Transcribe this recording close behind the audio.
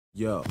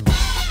Yo,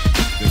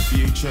 the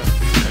future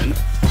and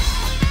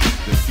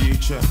the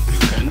future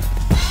and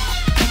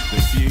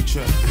the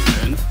future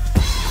and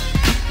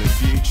the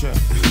future.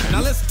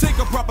 Now let's take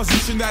a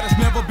proposition that has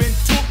never been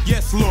took.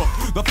 Yes, look,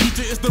 the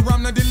future is the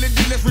rhyme. Now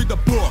let's read the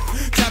book.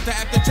 Chapter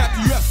after chapter,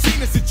 you have seen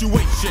the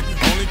situation,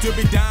 only to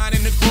be dying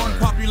in the growing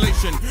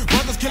population.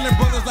 Brothers killing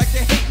brothers like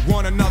they hate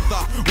one another,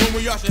 when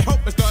we all should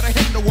help and start a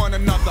hating to one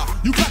another.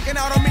 You cracking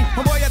out on me,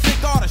 my boy, I think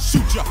I ought to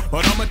shoot ya,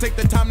 but I'ma take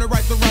the time to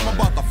write the rhyme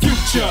about the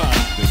future.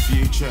 The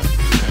future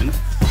and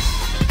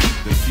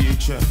the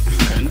future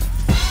and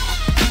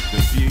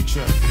the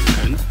future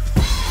and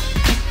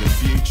the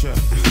future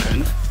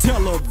and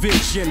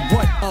television,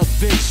 what a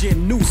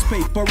vision.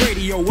 Newspaper,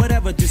 radio,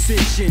 whatever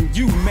decision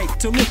you make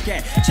to look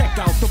at, check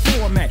out the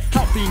format,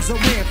 how things are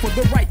ran for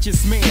the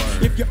righteous man.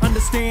 If you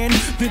understand,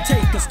 then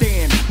take a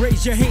stand.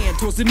 Raise your hand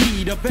towards the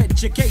need of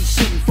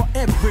education for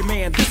every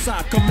man. This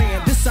I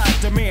command, this I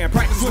demand.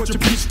 Practice what you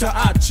preach to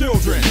our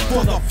children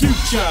for the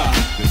future.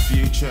 The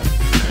future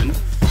and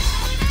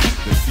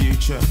the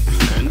future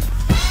and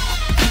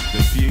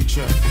the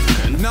future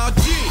and now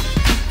G,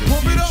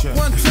 pump it up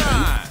one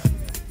time.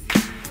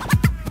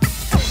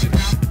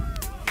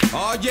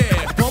 Oh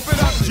yeah, pump it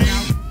up, G.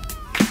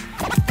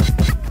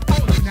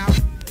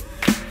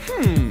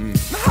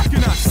 Now how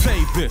can I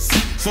say this?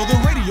 So the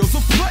radios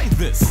will play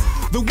this.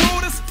 The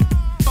world is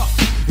up.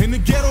 In the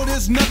ghetto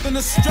there's nothing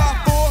to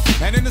strive for,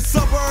 and in the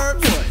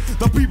suburbs,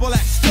 the people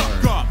act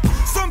stuck up.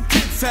 Some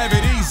kids have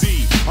it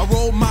easy, a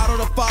role model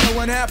to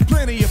follow and have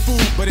plenty of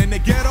food. But in the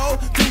ghetto,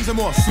 things are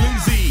more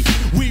sleazy.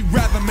 We'd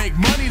rather make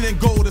money than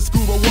go to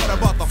school, but what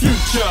about the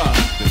future?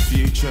 The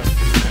future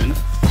and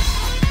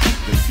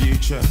the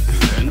future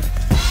and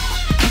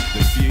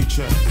the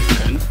future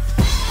and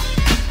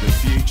the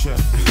future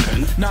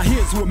and now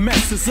here's what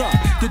messes up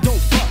the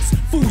dope bucks.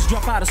 Fools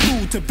drop out of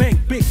school to bank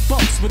big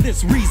bucks for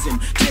this reason.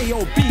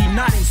 J.O.B.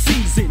 not in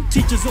season.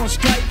 Teachers on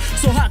strike,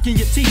 so how can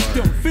you teach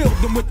them? Fill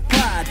them with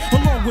pride,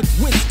 along with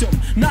wisdom.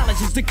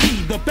 Knowledge is the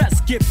key, the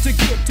best gift to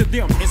give to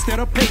them. Instead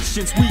of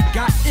patience, we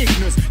got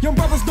ignorance. Young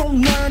brothers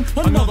don't learn,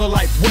 another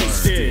life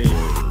wasted.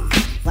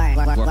 Believe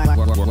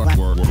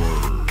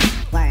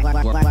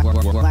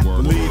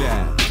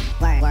that.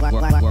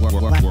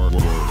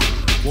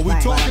 What we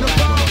talking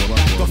about?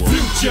 The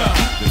future.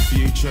 The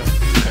future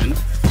and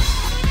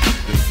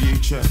the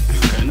future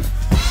and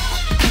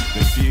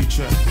the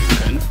future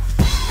and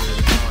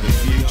the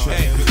future.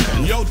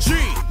 Hey, yo, G.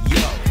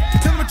 Yo.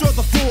 Tell them to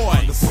the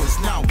boys. The boys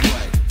now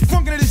what?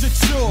 Funkin' it is your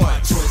choice. My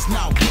choice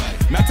now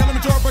what? Now tell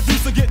them to your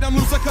producer, get them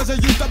looser, cause you're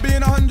used to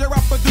being 100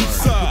 rap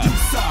producer.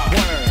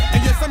 Word.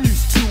 And yes, I'm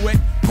used to it.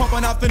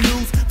 Pumping out the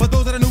news for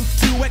those that are new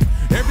to it.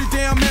 Every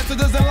damn answer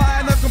doesn't lie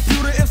in a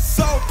computer. If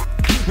so,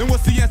 then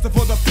what's the answer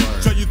for the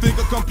future? You think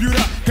a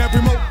computer can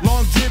promote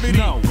longevity?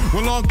 No.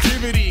 When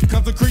longevity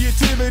comes to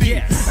creativity.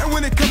 Yes. And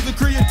when it comes to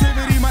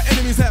creativity, my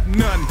enemies have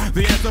none.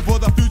 The answer for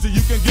the future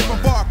you can give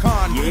from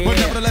Barcon. Yeah. But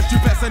nevertheless, you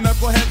pass and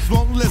knuckleheads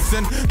won't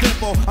listen.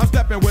 Therefore, I'm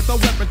stepping with a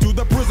weapon to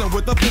the prison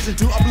with a vision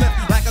to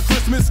uplift like a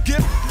Christmas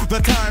gift.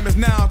 The time is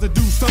now to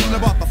do something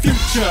about the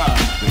future.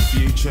 The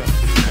future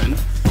and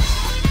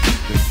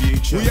the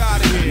future. We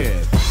out of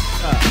here.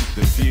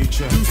 The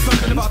future. Do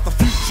something about the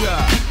future.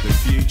 The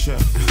future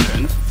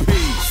and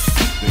Peace.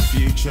 the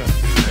future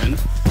and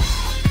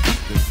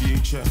the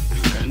future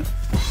and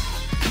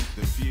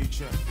the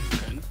future.